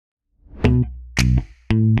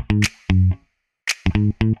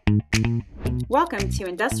Welcome to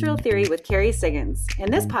Industrial Theory with Carrie Siggins. In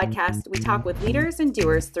this podcast, we talk with leaders and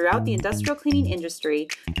doers throughout the industrial cleaning industry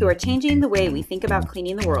who are changing the way we think about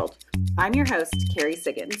cleaning the world. I'm your host, Carrie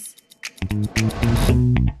Siggins.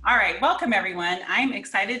 All right, welcome everyone. I'm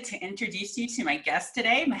excited to introduce you to my guest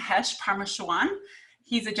today, Mahesh Parameswaran.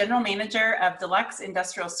 He's a general manager of Deluxe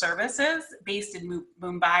Industrial Services based in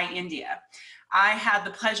Mumbai, India. I had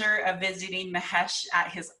the pleasure of visiting Mahesh at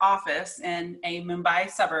his office in a Mumbai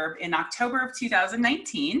suburb in October of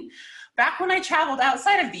 2019, back when I traveled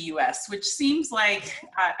outside of the US, which seems like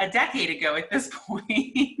a decade ago at this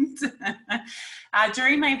point.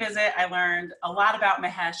 During my visit, I learned a lot about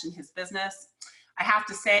Mahesh and his business. I have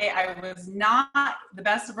to say I was not the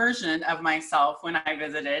best version of myself when I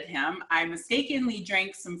visited him. I mistakenly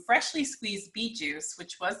drank some freshly squeezed beet juice,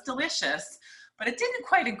 which was delicious, but it didn't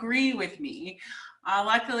quite agree with me.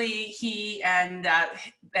 Luckily, he and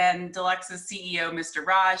Deluxe's CEO, Mr.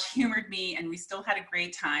 Raj, humored me, and we still had a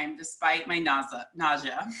great time despite my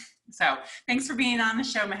nausea. So thanks for being on the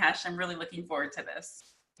show, Mahesh. I'm really looking forward to this.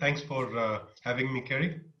 Thanks for having me,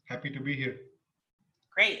 Carrie. Happy to be here.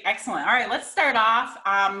 Great, excellent. All right, let's start off.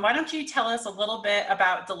 Why don't you tell us a little bit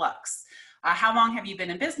about Deluxe? How long have you been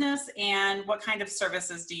in business, and what kind of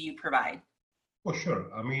services do you provide? Oh,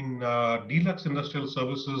 sure. I mean, Deluxe Industrial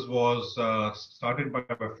Services was started by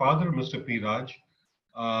my father, Mr. P. Raj,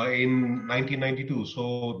 in 1992.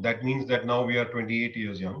 So that means that now we are 28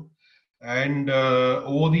 years young. And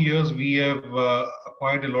over the years, we have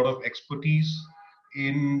acquired a lot of expertise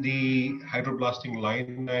in the hydroblasting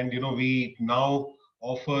line. And, we now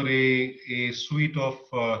offer a suite of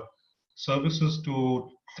services to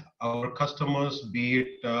our customers, be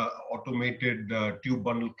it automated tube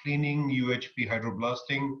bundle cleaning, UHP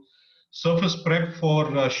hydroblasting, surface prep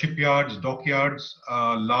for shipyards, dockyards,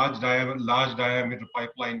 large diameter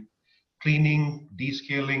pipeline cleaning,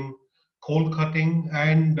 descaling, cold cutting,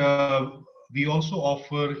 and we also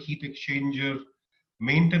offer heat exchanger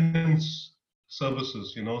maintenance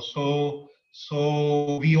services.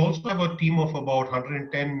 So we also have a team of about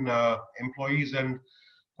 110 employees, and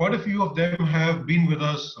quite a few of them have been with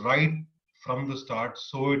us right from the start.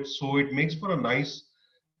 So it makes for a nice,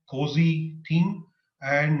 cozy team,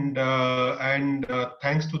 and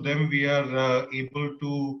thanks to them, we are able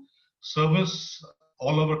to service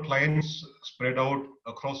all our clients spread out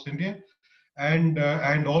across India. And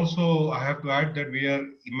also, I have to add that we are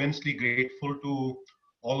immensely grateful to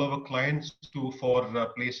all our clients for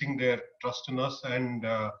placing their trust in us and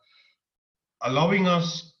allowing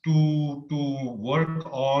us to work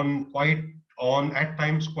on at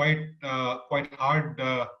times quite hard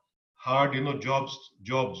jobs.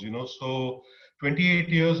 So 28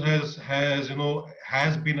 years has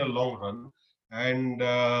been a long run, and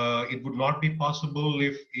it would not be possible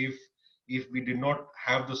if we did not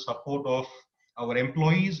have the support of our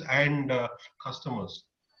employees and customers.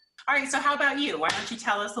 All right, so how about you? Why don't you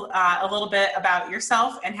tell us a little bit about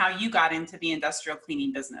yourself and how you got into the industrial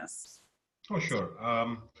cleaning business? Oh, sure.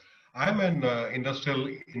 I'm an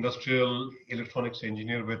industrial electronics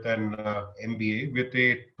engineer with an MBA with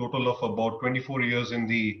a total of about 24 years in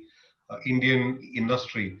the Indian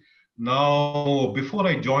industry. Now, before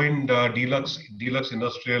I joined Deluxe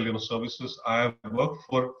Industrial Services, I have worked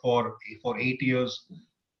for 8 years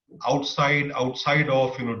outside of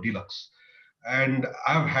Deluxe, and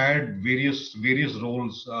I've had various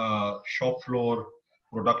roles: shop floor,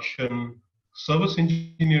 production, service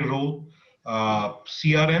engineer role,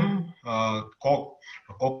 CRM,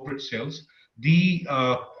 corporate sales. The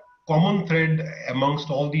common thread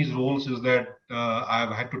amongst all these roles is that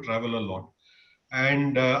I've had to travel a lot.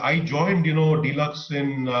 And I joined, Deluxe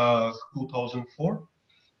in 2004.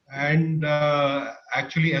 And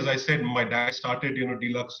actually, as I said, my dad started,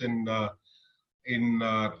 Deluxe in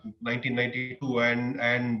 1992,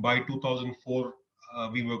 and by 2004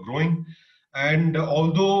 we were growing. And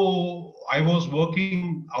although I was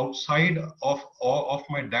working outside of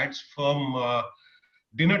my dad's firm,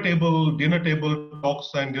 dinner table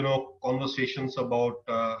talks and conversations about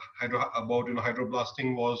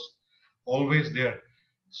hydroblasting was always there.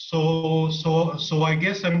 So I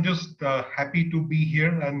guess I'm just happy to be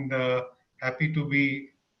here and happy to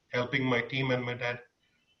be helping my team and my dad.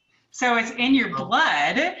 So it's in your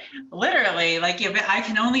blood, literally. Like, I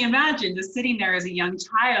can only imagine just sitting there as a young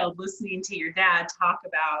child listening to your dad talk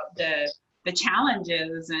about the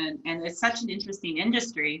challenges, and it's such an interesting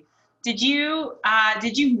industry. Did you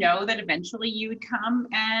know that eventually you would come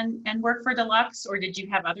and work for Deluxe, or did you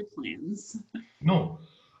have other plans? No.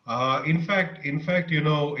 In fact,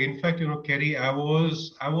 Kerry, I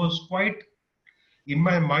was quite, in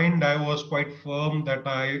my mind, I was quite firm that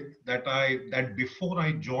before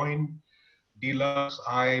I joined Deluxe,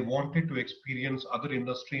 I wanted to experience other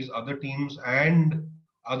industries, other teams, and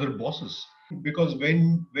other bosses. Because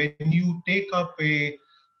when you take up a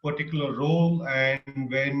particular role and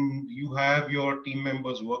when you have your team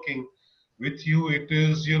members working with you, it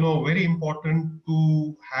is very important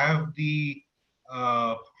to have the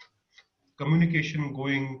uh, communication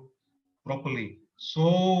going properly.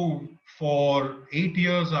 So for 8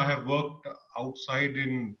 years, I have worked outside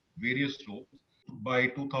in various roles. By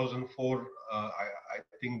 2004, I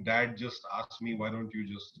think Dad just asked me, "Why don't you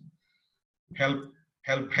just help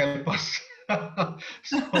help us?"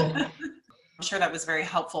 So I'm sure that was very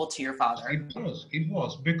helpful to your father. it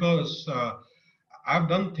was because I've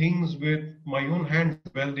done things with my own hands: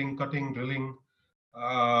 welding, cutting, drilling.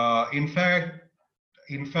 In fact,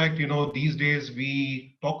 these days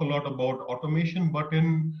we talk a lot about automation, but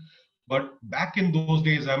back in those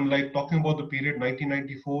days, I'm like talking about the period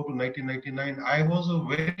 1994 to 1999. I was a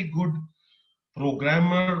very good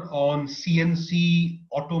programmer on CNC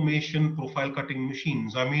automation profile cutting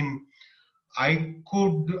machines. I mean, I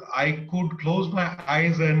could close my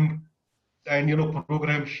eyes and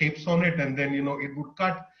program shapes on it, and then it would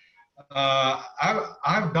cut.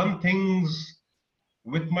 I've done things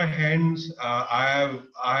with my hands. I've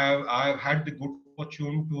had the good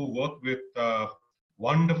fortune to work with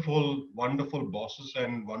wonderful bosses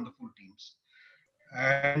and wonderful teams,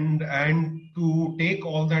 and to take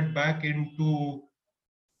all that back into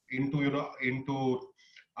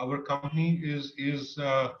our company is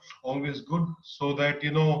always good, so that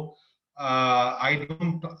I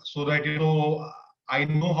don't so that I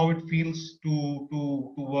know how it feels to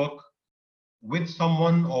work with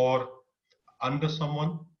someone or under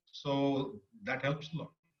someone. So that helps a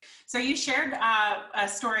lot. So you shared a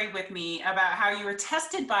story with me about how you were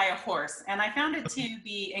tested by a horse, and I found it to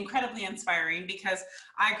be incredibly inspiring because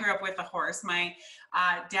I grew up with a horse. My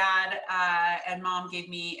dad and mom gave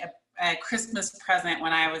me a Christmas present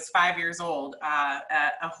when I was 5 years old,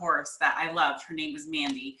 a horse that I loved. Her name was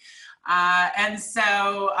Mandy. And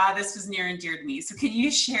so this was near and dear to me. So can you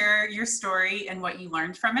share your story and what you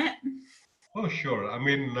learned from it? Oh, sure. I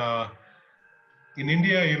mean, in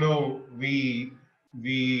India, we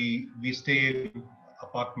stay in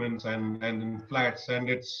apartments and in flats, and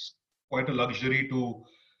it's quite a luxury to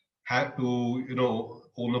have to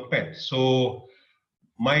own a pet. So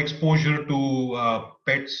my exposure to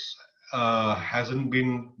pets hasn't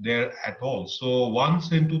been there at all. So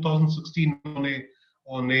once in 2016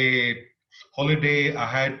 on a holiday, I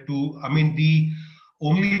had to. I mean, the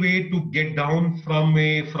only way to get down from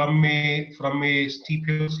a steep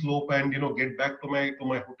hill slope and get back to my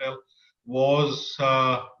hotel was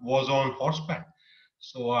on horseback.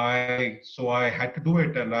 So I had to do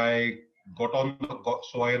it, and I got on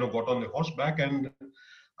the horseback, and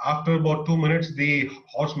after about 2 minutes, the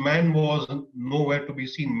horseman was nowhere to be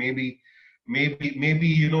seen. Maybe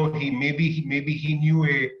he knew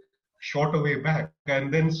a shorter way back,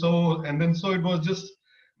 and then so it was just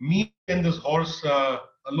me and this horse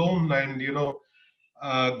alone, and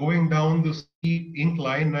going down the steep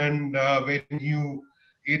incline, and when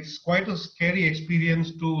it's quite a scary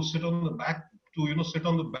experience to sit on the back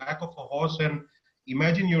of a horse and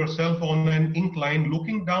imagine yourself on an incline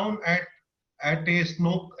looking down at a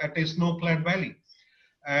snow-clad valley,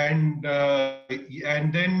 and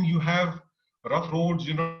then you have rough roads.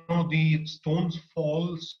 The stones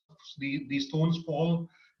fall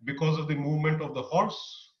because of the movement of the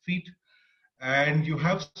horse feet, and you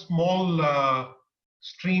have small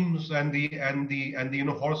streams, and the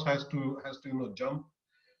horse has to jump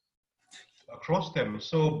across them.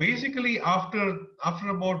 So basically, after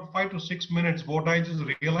about 5 to 6 minutes, what I just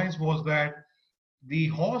realized was that the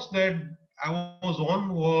horse that I was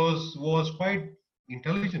on was quite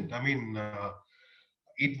intelligent. I mean,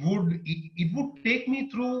 it would take me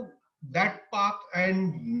through that path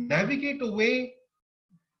and navigate a way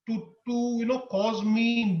to cause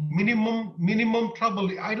me minimum trouble.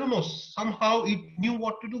 I don't know. Somehow it knew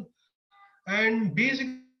what to do, and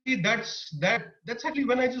basically that's actually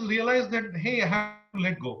when I just realized that, hey, I have to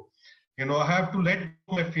let go. I have to let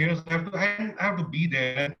go my fears. I have to be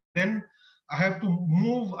there, and then I have to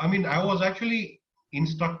move. I mean, I was actually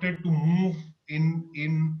instructed to move in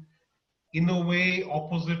a way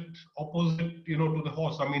opposite to the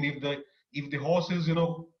horse. I mean, if the horse is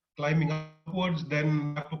climbing upwards,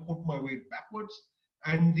 then I have to put my weight backwards,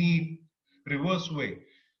 and the reverse way.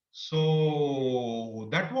 So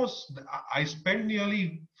I spent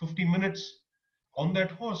nearly 50 minutes on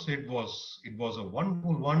that horse. It was a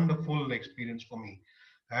wonderful experience for me,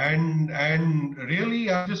 and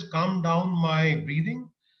really I just calmed down my breathing.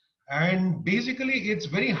 And basically, it's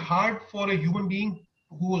very hard for a human being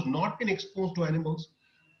who has not been exposed to animals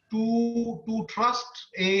to trust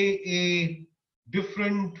a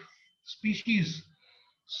different species.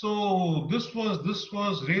 So this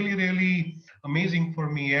was really amazing for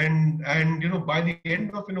me, and by the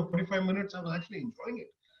end of 45 minutes I was actually enjoying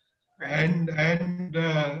it. Right. And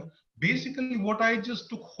basically what I just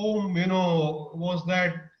took home, was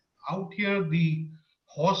that out here the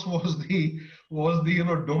horse was the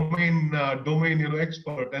domain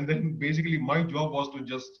expert, and then basically my job was to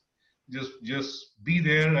just be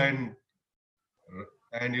there and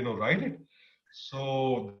ride it.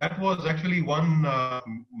 So that was actually one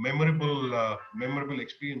memorable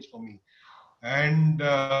experience for me. And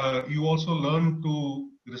you also learn to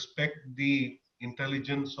respect the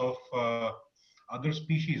intelligence of other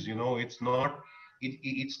species. It's not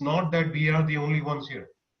that we are the only ones here.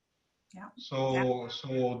 Yeah. Yeah.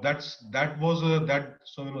 So that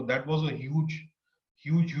was a huge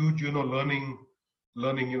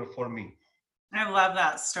learning for me. I love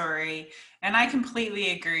that story. And I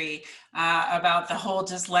completely agree about the whole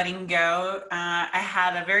just letting go. I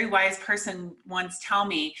had a very wise person once tell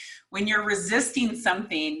me, when you're resisting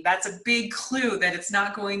something, that's a big clue that it's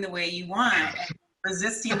not going the way you want. And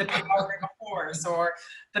resisting the power of force or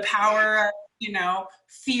the power of,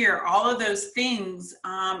 fear, all of those things,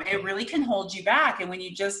 it really can hold you back. And when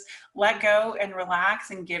you just let go and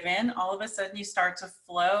relax and give in, all of a sudden you start to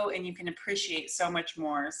flow and you can appreciate so much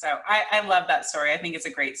more. So I love that story. I think it's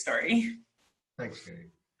a great story. Thanks,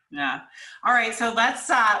 Gary. Yeah. All right. So let's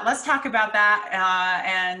talk about that,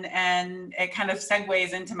 and it kind of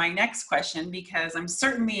segues into my next question, because I'm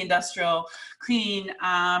certain the industrial cleaning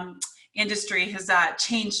industry has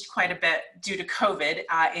changed quite a bit due to COVID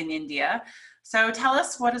in India. So tell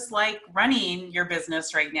us what it's like running your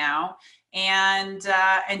business right now, and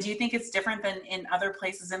do you think it's different than in other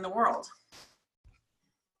places in the world?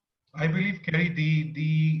 I believe, Kerry,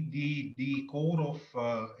 the core of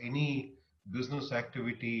any business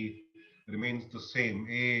activity remains the same.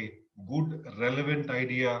 A good, relevant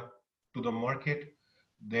idea to the market,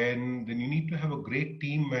 then you need to have a great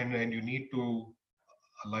team, and you need to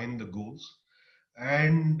align the goals.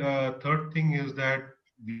 And third thing is that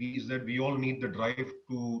we all need the drive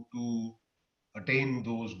to attain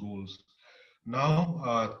those goals.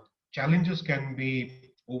 Now, challenges can be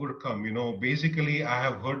overcome. Basically, I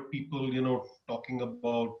have heard people, talking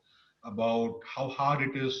about how hard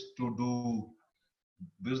it is to do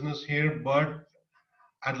business here, but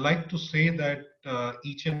I'd like to say that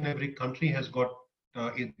each and every country has got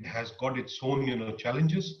its own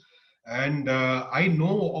challenges, and I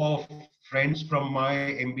know of friends from my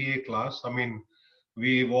MBA class. I mean,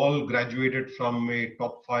 we've all graduated from a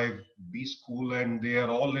top five B school, and they are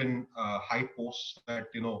all in high posts at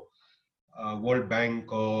World Bank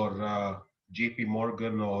or JP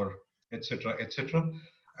Morgan or etc. etc.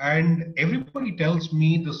 And everybody tells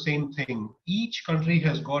me the same thing. Each country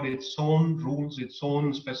has got its own rules, its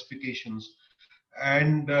own specifications,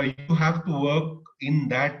 and you have to work in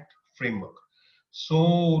that framework.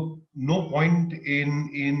 So no point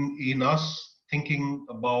in us thinking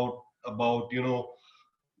about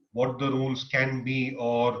what the rules can be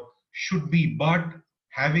or should be. But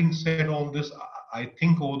having said all this, I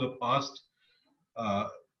think over the past uh,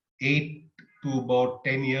 8 to about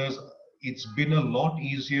 10 years, it's been a lot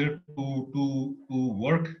easier to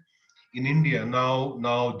work in India. Now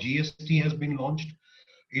GST has been launched.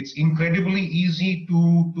 It's incredibly easy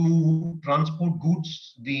to transport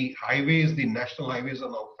goods. The highways, the national highways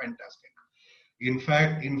are now fantastic. In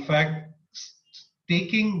fact,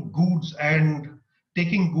 taking goods and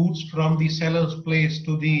taking goods from the seller's place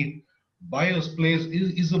to the buyer's place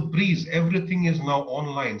is a breeze. Everything is now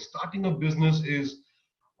online. Starting a business is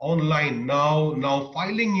online now.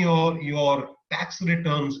 Filing your tax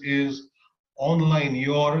returns is online.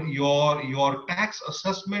 Your tax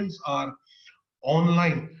assessments are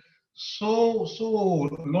online. So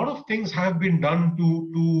a lot of things have been done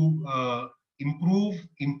to improve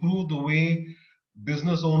the way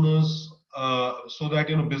business owners, so that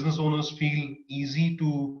business owners feel easy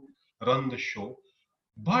to run the show.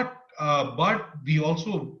 But we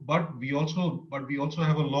also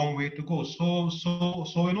have a long way to go. So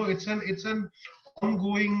it's an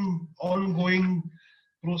ongoing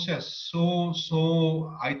process.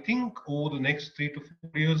 So I think over the next 3 to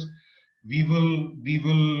 4 years, we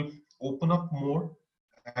will open up more.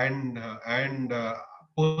 And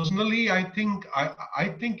personally, I think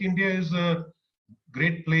India is a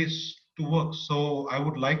great place to work. So I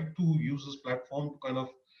would like to use this platform to kind of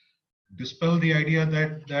dispel the idea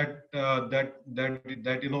that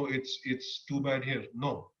it's too bad here.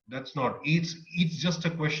 No, That's not. It's just a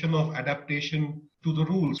question of adaptation to the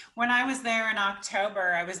rules. When I was there in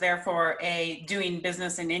October, I was there for a Doing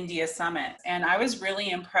Business in India summit, and I was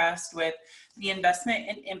really impressed with the investment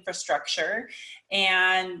in infrastructure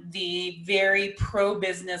and the very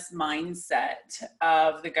pro-business mindset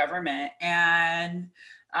of the government. And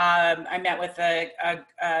I met with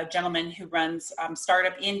a gentleman who runs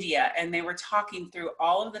Startup India, and they were talking through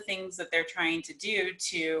all of the things that they're trying to do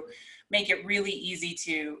to make it really easy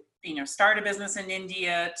to start a business in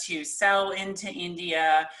India, to sell into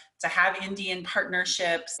India, to have Indian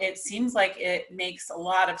partnerships. It seems like it makes a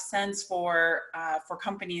lot of sense for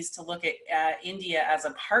companies to look at India as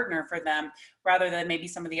a partner for them, rather than maybe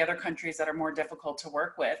some of the other countries that are more difficult to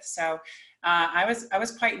work with. So I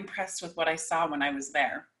was quite impressed with what I saw when I was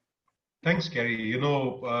there. Thanks, Kerry.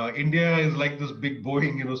 India is like this big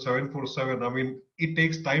Boeing, 747. I mean, it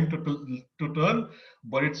takes time to turn,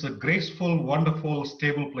 but it's a graceful, wonderful,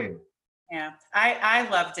 stable plane. Yeah, I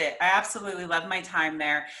loved it. I absolutely loved my time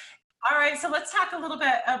there. All right, so let's talk a little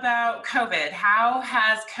bit about COVID. How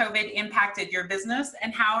has COVID impacted your business,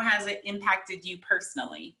 and how has it impacted you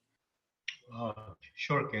personally?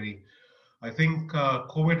 Sure, Kerry. I think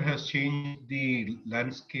COVID has changed the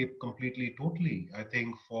landscape completely, totally. I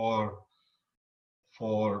think for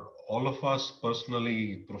all of us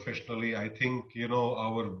personally, professionally, I think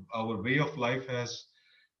our way of life has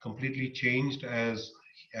completely changed as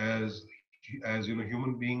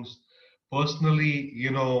human beings. Personally,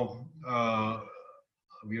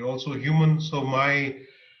 we're also human, so my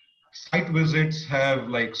site visits have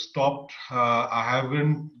like stopped. I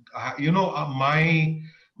haven't,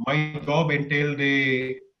 my job entailed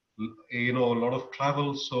a lot of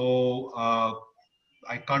travel, so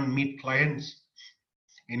I can't meet clients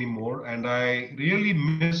anymore, and I really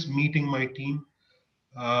miss meeting my team.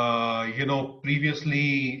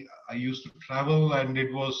 Previously I used to travel, and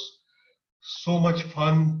it was so much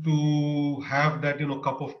fun to have that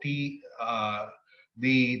cup of tea,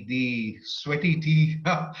 the sweaty tea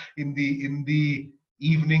in the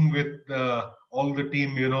evening with all the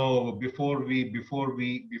team, before we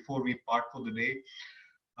part for the day.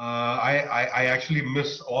 I actually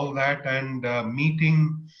miss all that, and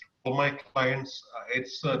meeting all my clients.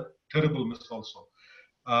 It's a terrible miss also.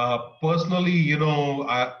 Personally,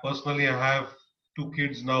 I have two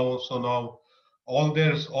kids now, so now all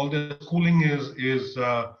their schooling is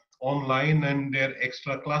online, and their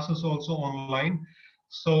extra classes also online.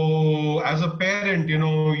 So as a parent,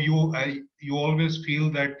 you always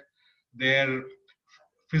feel that their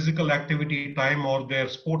physical activity time or their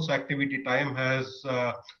sports activity time has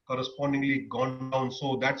correspondingly gone down.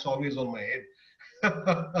 So that's always on my head.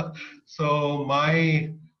 So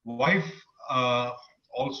my wife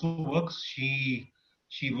also works. She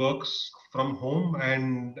works from home,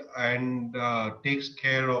 and takes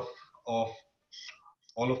care of all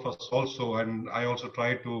of us also. And I also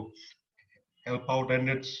try to help out. And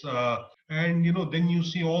then you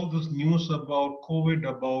see all this news about COVID,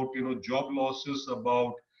 about job losses,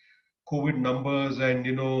 about COVID numbers, and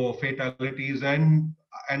fatalities, and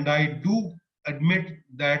I do admit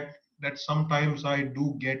that sometimes I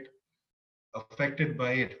do get affected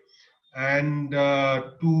by it, and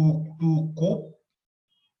to cope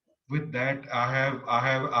with that, I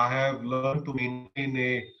have learned to maintain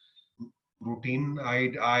a routine.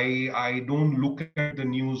 I don't look at the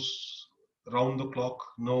news round the clock.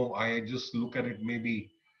 No, I just look at it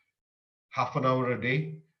maybe half an hour a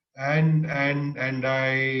day, and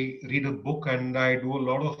I read a book, and I do a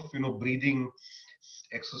lot of breathing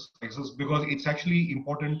exercises, because it's actually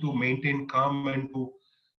important to maintain calm, and to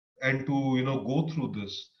go through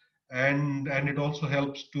this. And it also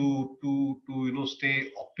helps to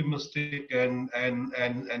stay optimistic, and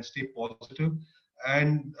stay positive,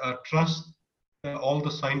 and trust all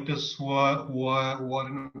the scientists who are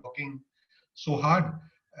working so hard.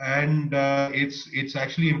 And it's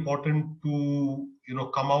actually important to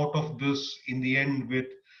come out of this in the end with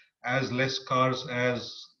as less cars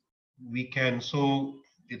as we can. So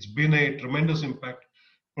it's been a tremendous impact,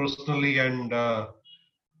 personally and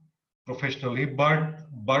professionally,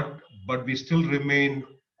 but we still remain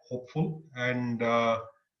hopeful, and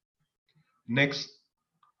next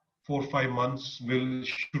 4 or 5 months will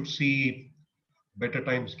should see better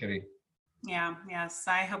times, Kerry. Yeah, yes,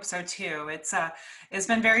 I hope so too. It's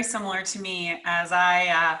been very similar to me as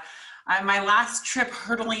my last trip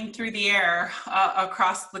hurtling through the air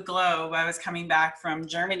across the globe. I was coming back from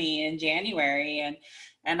Germany in January,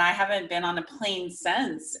 and I haven't been on a plane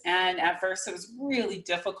since. And at first, it was really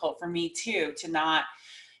difficult for me too to not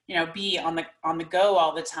be on the go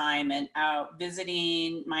all the time and out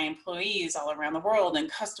visiting my employees all around the world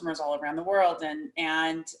and customers all around the world.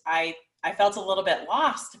 And I felt a little bit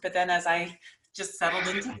lost, but then as I just settled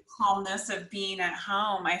into the calmness of being at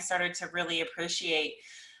home, I started to really appreciate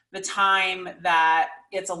the time that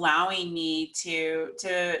it's allowing me to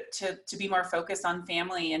be more focused on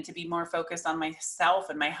family and to be more focused on myself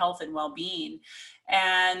and my health and well-being.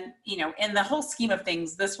 And, in the whole scheme of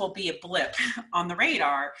things, this will be a blip on the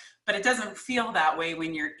radar, but it doesn't feel that way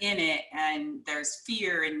when you're in it and there's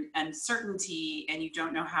fear and uncertainty and you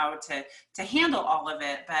don't know how to handle all of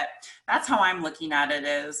it. But that's how I'm looking at it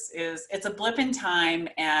is it's a blip in time,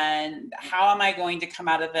 and how am I going to come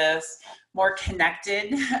out of this more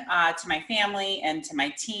connected to my family and to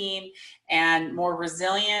my team, and more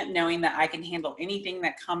resilient, knowing that I can handle anything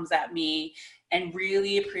that comes at me, and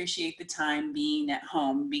really appreciate the time being at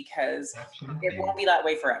home, because Absolutely. it won't be that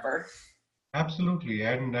way forever. Absolutely.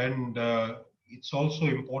 And it's also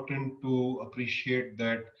important to appreciate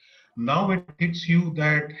that now it hits you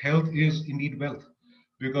that health is indeed wealth.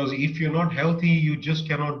 Because if you're not healthy, you just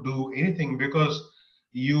cannot do anything, because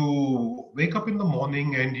you wake up in the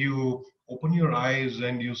morning and you open your eyes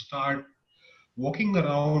and you start walking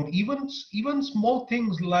around, even small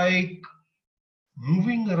things like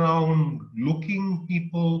moving around, looking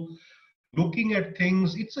at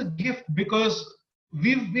things. It's a gift, because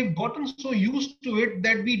we've gotten so used to it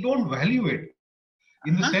that we don't value it,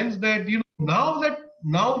 in the sense that now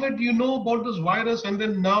that you know about this virus, and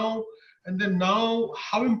then now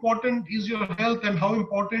how important is your health, and how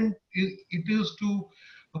important it is to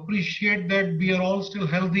appreciate that we are all still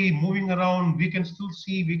healthy, moving around, we can still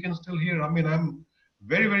see, we can still hear. I mean, I'm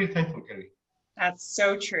very, very thankful, Kerry. That's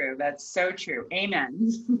so true. That's so true. Amen.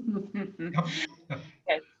 Yep.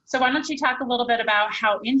 Okay. So why don't you talk a little bit about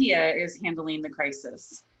how India is handling the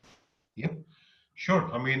crisis? Yep. Sure.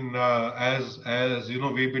 I mean, as you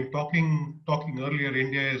know, we've been talking earlier.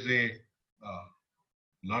 India is a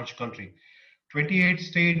large country, 28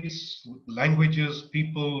 states, languages,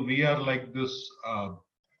 people. We are like this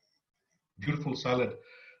beautiful salad.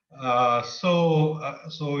 So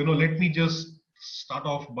let me just start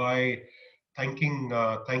off by thanking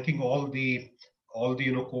all the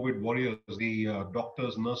COVID warriors, the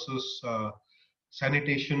doctors, nurses,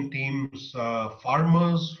 sanitation teams,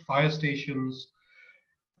 farmers, fire stations,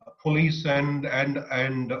 police, and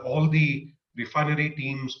all the refinery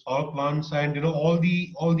teams, power plants, and all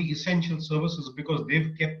the essential services, because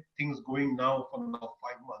they've kept things going now for now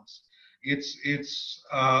 5 months. It's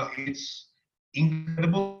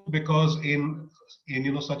incredible, because in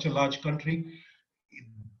such a large country,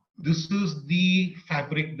 this is the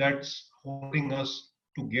fabric that's holding us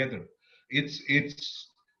together. It's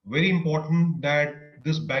very important that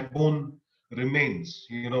this backbone remains.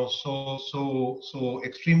 So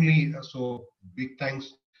extremely so big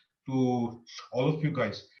thanks to all of you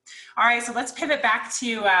guys. All right, so let's pivot back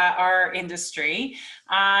to our industry,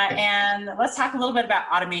 and let's talk a little bit about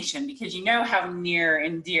automation, because you know how near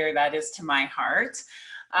and dear that is to my heart.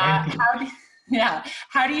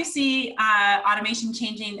 How do you see automation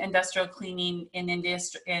changing industrial cleaning in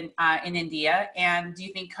India? And do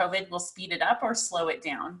you think COVID will speed it up or slow it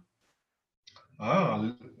down?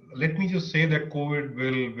 Let me just say that COVID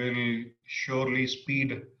will surely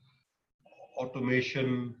speed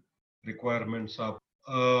automation requirements up.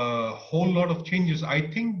 A whole lot of changes. I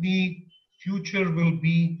think the future will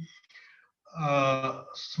be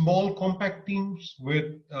small compact teams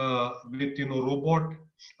with robot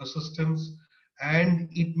assistants, and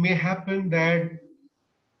it may happen that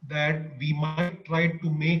we might try to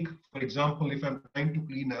make, for example, if I'm trying to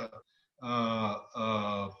clean a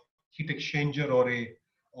heat exchanger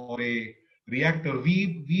or a reactor,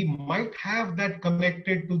 we might have that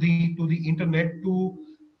connected to the internet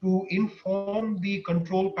to inform the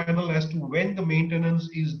control panel as to when the maintenance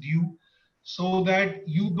is due, so that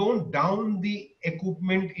you don't down the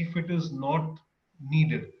equipment if it is not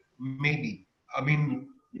needed. Maybe. I mean,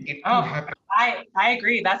 it could happen. I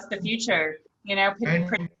agree. That's the future.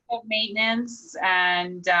 Predictive maintenance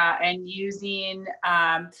and using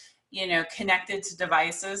connected to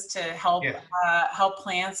devices to help help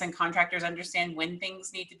plants and contractors understand when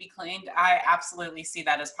things need to be cleaned. I absolutely see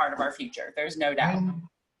that as part of our future. There's no doubt.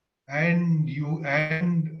 And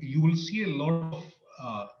you will see a lot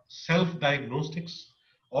of self-diagnostics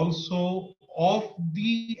also of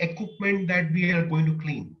the equipment that we are going to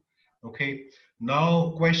clean. Okay.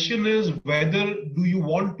 Now, question is, whether do you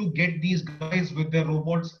want to get these guys with their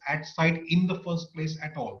robots at site in the first place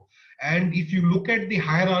at all? And if you look at the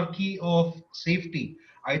hierarchy of safety,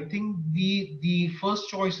 I think the first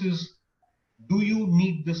choice is, do you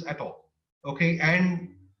need this at all? Okay.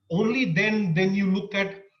 And only then you look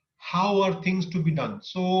at how are things to be done.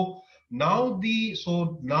 So now the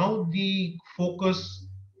focus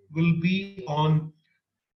will be on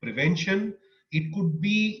prevention. It could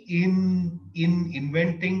be in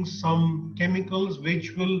inventing some chemicals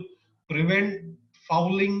which will prevent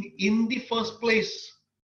fouling in the first place.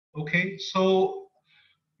 Okay, so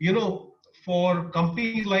for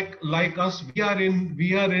companies like us, we are in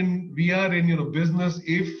business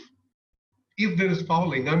if there is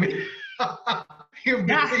fouling. I mean, if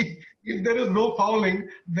Yeah. if there is no fouling,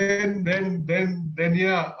 then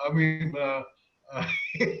yeah, I mean,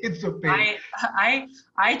 it's a pain.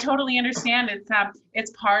 I totally understand.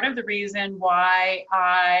 It's part of the reason why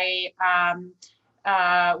I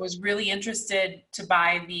was really interested to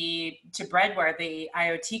buy to Breadware, the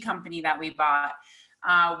IoT company that we bought,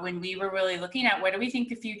 when we were really looking at what do we think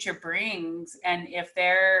the future brings, and if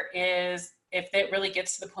it really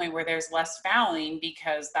gets to the point where there's less fouling,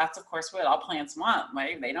 because that's of course what all plants want,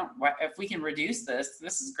 right? If we can reduce this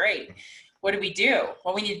is great. What do we do?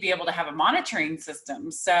 Well, we need to be able to have a monitoring system.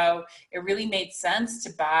 So it really made sense to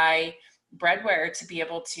buy Breadware to be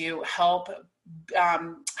able to help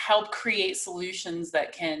create solutions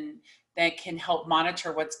that can help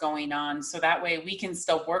monitor what's going on. So that way we can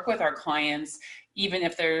still work with our clients, even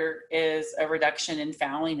if there is a reduction in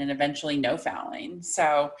fouling and eventually no fouling.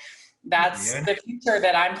 So that's the future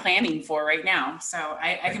that I'm planning for right now. So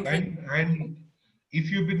I completely. And if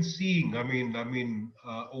you've been seeing, I mean,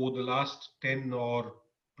 over the last 10 or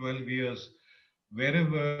 12 years,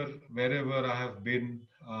 wherever I have been,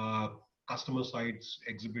 customer sites,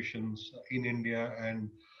 exhibitions in India and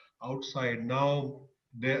outside, now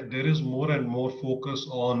there is more and more focus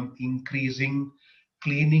on increasing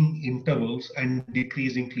cleaning intervals and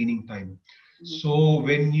decreasing cleaning time. So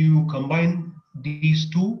when you combine these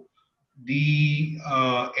two, the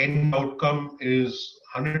end outcome is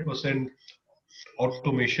 100%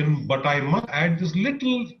 automation. But I must add this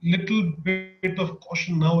little bit of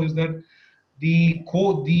caution now, is that the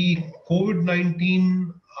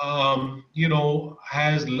COVID-19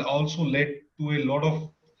 has also led to a lot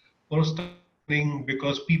of personal thing,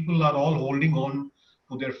 because people are all holding on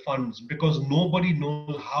to their funds because nobody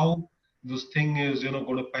knows how this thing is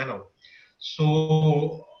going to pan out.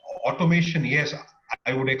 So automation, yes,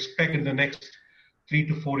 I would expect in the next 3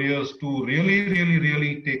 to 4 years to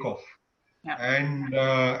really take off. Yeah. And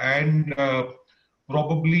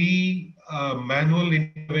probably manual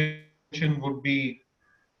intervention would be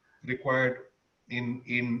required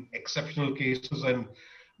in exceptional cases, and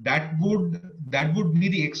that would be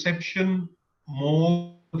the exception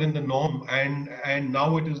more than the norm. And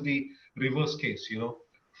now it is the reverse case.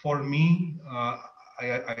 For me,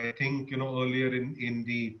 I think earlier in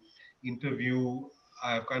the interview,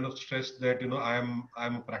 I have kind of stressed that I'm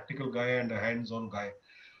a practical guy and a hands-on guy.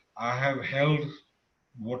 I have held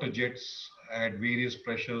water jets at various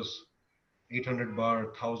pressures: 800 bar,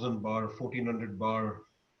 1000 bar, 1400 bar,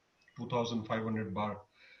 2500 bar,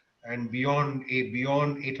 and beyond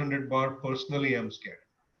 800 bar. Personally, I'm scared.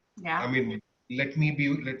 Yeah. I mean, let me be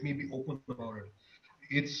open about it.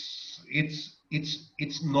 It's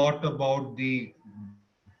not about the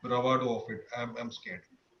bravado of it. I'm scared.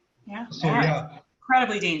 Yeah. So It's yeah,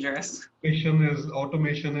 incredibly dangerous.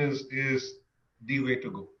 automation is the way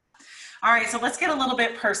to go. All right, so let's get a little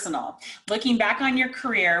bit personal. Looking back on your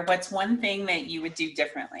career, what's one thing that you would do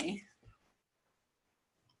differently?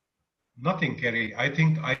 Nothing, Kerry. I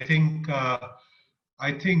think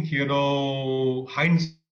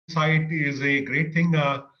hindsight is a great thing.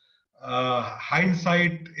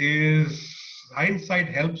 Hindsight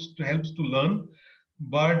helps to learn,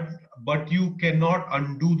 but you cannot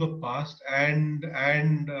undo the past. And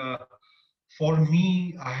for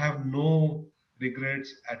me, I have no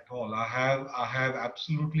regrets at all. I have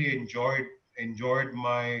absolutely enjoyed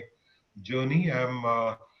my journey. I'm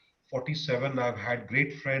 47. I've had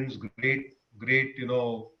great friends, great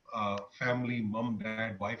family, mom,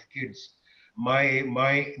 dad, wife, kids. My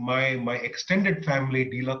extended family,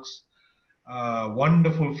 Deluxe,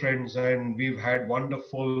 wonderful friends, and we've had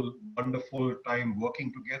wonderful time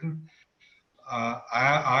working together.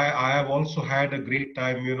 I have also had a great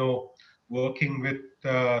time, working with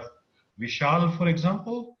Vishal, for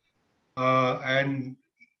example, and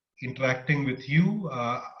interacting with you.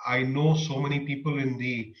 I know so many people in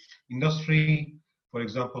the industry, for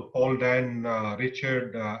example, Paul Dan,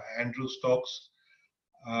 Richard, Andrew Stocks.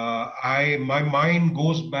 My mind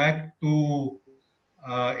goes back to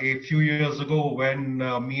a few years ago when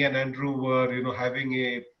me and Andrew were, having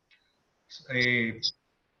a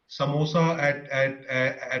samosa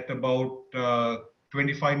at about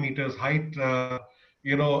 25 meters height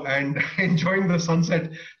and enjoying the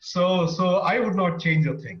sunset. So I would not change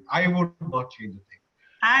a thing. I would not change a thing.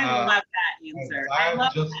 I Uh, love that answer. I I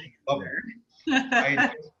love just love it. I that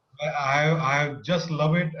answer. just, I just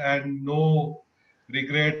love it and no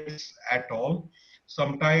regrets at all.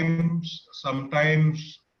 Sometimes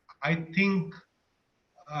I think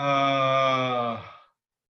uh,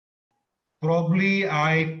 probably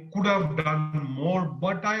I could have done more,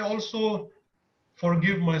 but I also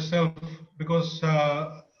forgive myself because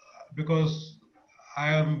because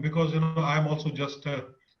because I'm also just a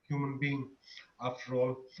human being after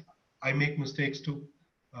all. I make mistakes too.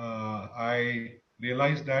 I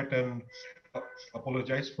realize that and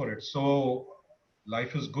apologize for it. So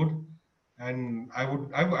life is good, and I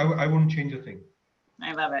wouldn't change a thing.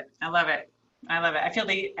 I love it. I love it. I love it. I feel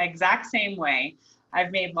the exact same way.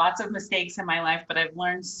 I've made lots of mistakes in my life, but I've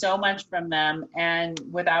learned so much from them. And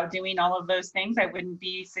without doing all of those things, I wouldn't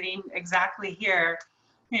be sitting exactly here,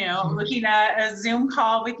 looking at a Zoom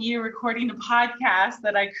call with you, recording a podcast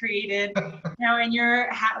that I created, and you're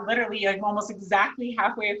literally like almost exactly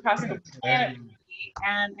halfway across the planet And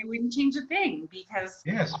and I wouldn't change a thing because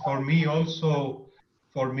yes, for me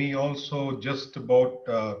also, just about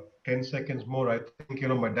 10 seconds more. I think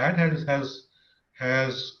my dad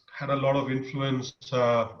has had a lot of influence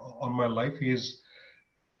on my life. He's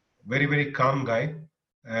very very calm guy,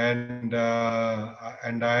 and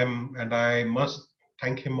I must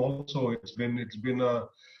thank him also. It's been a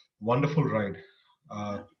wonderful ride.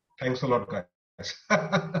 Uh, Thanks a lot, guys.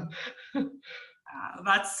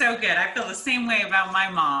 that's so good. I feel the same way about my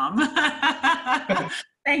mom.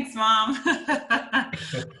 Thanks, Mom.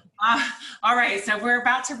 All right, so we're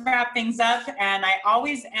about to wrap things up, and I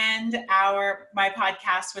always end my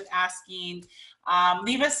podcast with asking,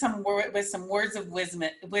 leave us with some words of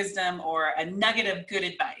wisdom or a nugget of good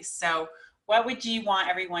advice. So, what would you want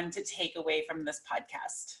everyone to take away from this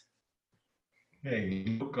podcast?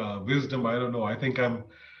 Hey, look, wisdom. I don't know. I think I'm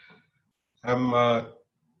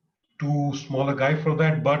too small a guy for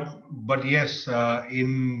that. But yes,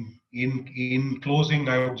 in closing,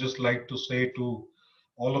 I would just like to say to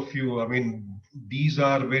all of you. I mean, these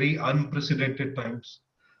are very unprecedented times.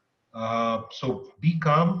 So be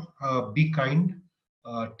calm, be kind,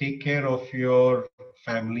 take care of your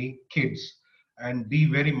family, kids, and be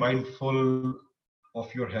very mindful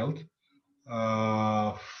of your health.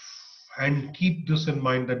 Uh, and keep this in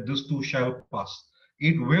mind that this too shall pass.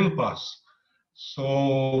 It will pass.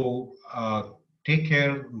 So take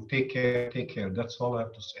care, take care, take care. That's all I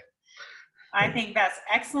have to say. I think that's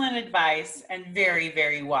excellent advice and very,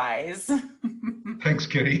 very wise. Thanks,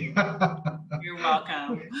 Kerry. You're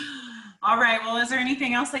welcome. All right. Well, is there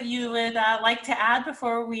anything else that you would like to add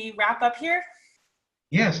before we wrap up here?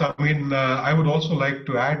 Yes, I mean, I would also like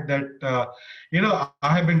to add that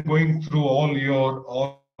I have been going through all your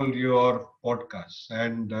podcasts,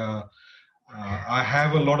 and I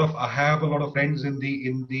have a lot of friends in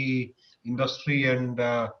the industry, and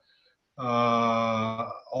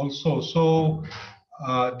also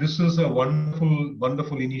this is a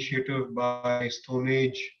wonderful initiative by Stone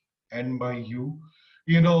Age and by you.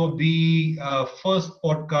 The first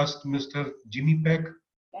podcast, Mr. Jimmy Peck,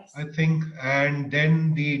 Yes. I think, and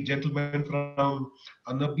then the gentleman from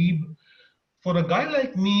Anabib. For a guy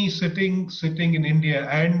like me sitting in India,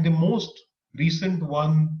 and the most recent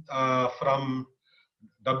one from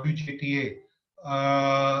WJTA,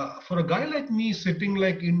 for a guy like me sitting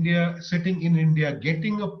in India,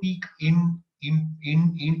 getting a peek into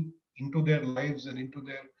their lives and into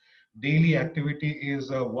their daily activity is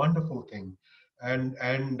a wonderful thing, and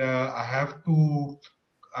I have to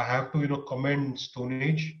commend Stone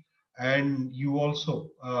Age and you also.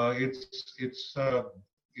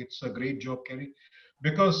 It's a great job, Kerry,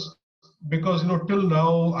 because till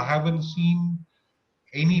now I haven't seen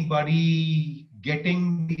anybody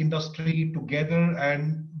getting the industry together,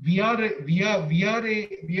 and we are a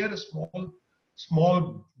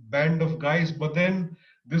small band of guys, but then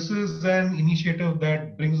this is an initiative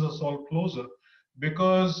that brings us all closer,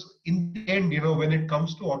 because in the end, when it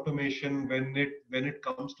comes to automation, when it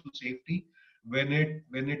comes to safety, when it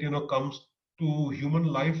comes to human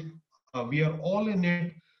life, we are all in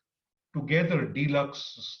it together.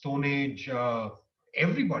 Deluxe, Stone Age,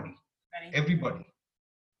 everybody, Ready? everybody,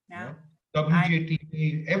 Yeah.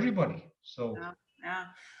 WJTA, everybody. So Yeah.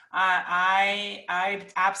 I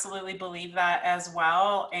absolutely believe that as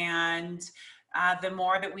well. And the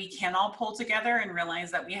more that we can all pull together and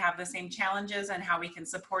realize that we have the same challenges and how we can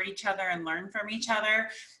support each other and learn from each other,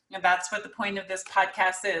 that's what the point of this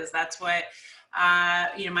podcast is. That's what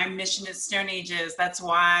my mission at Stone Ages. That's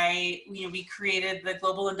why we created the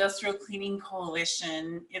Global Industrial Cleaning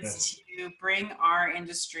Coalition. It's to bring our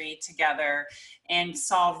industry together and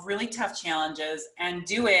solve really tough challenges and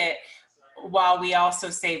do it while we also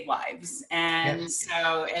save lives. And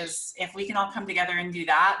so if we can all come together and do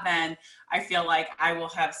that, then I feel like I will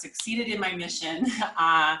have succeeded in my mission.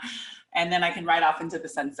 And then I can ride off into the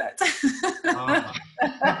sunset.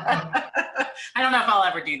 I don't know if I'll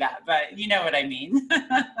ever do that, but you know what I mean.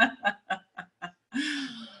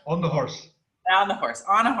 On the horse. On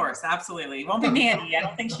a horse, absolutely. Won't be Mandy. I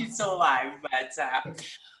don't think she's still alive, but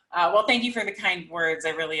well, thank you for the kind words. I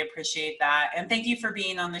really appreciate that. And thank you for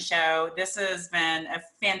being on the show. This has been a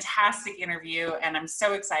fantastic interview, and I'm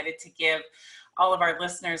so excited to give all of our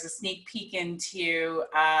listeners a sneak peek into your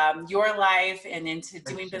life and into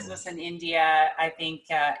doing business in India. I think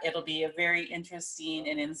it'll be a very interesting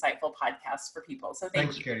and insightful podcast for people. So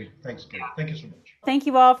thanks, Carrie. Thanks, Carrie. Thank you so much. Thank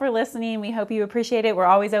you all for listening. We hope you appreciate it. We're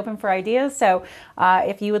always open for ideas. So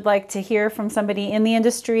if you would like to hear from somebody in the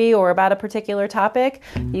industry or about a particular topic,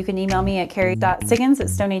 you can email me at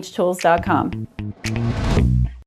carrie.siggins@stoneagetools.com.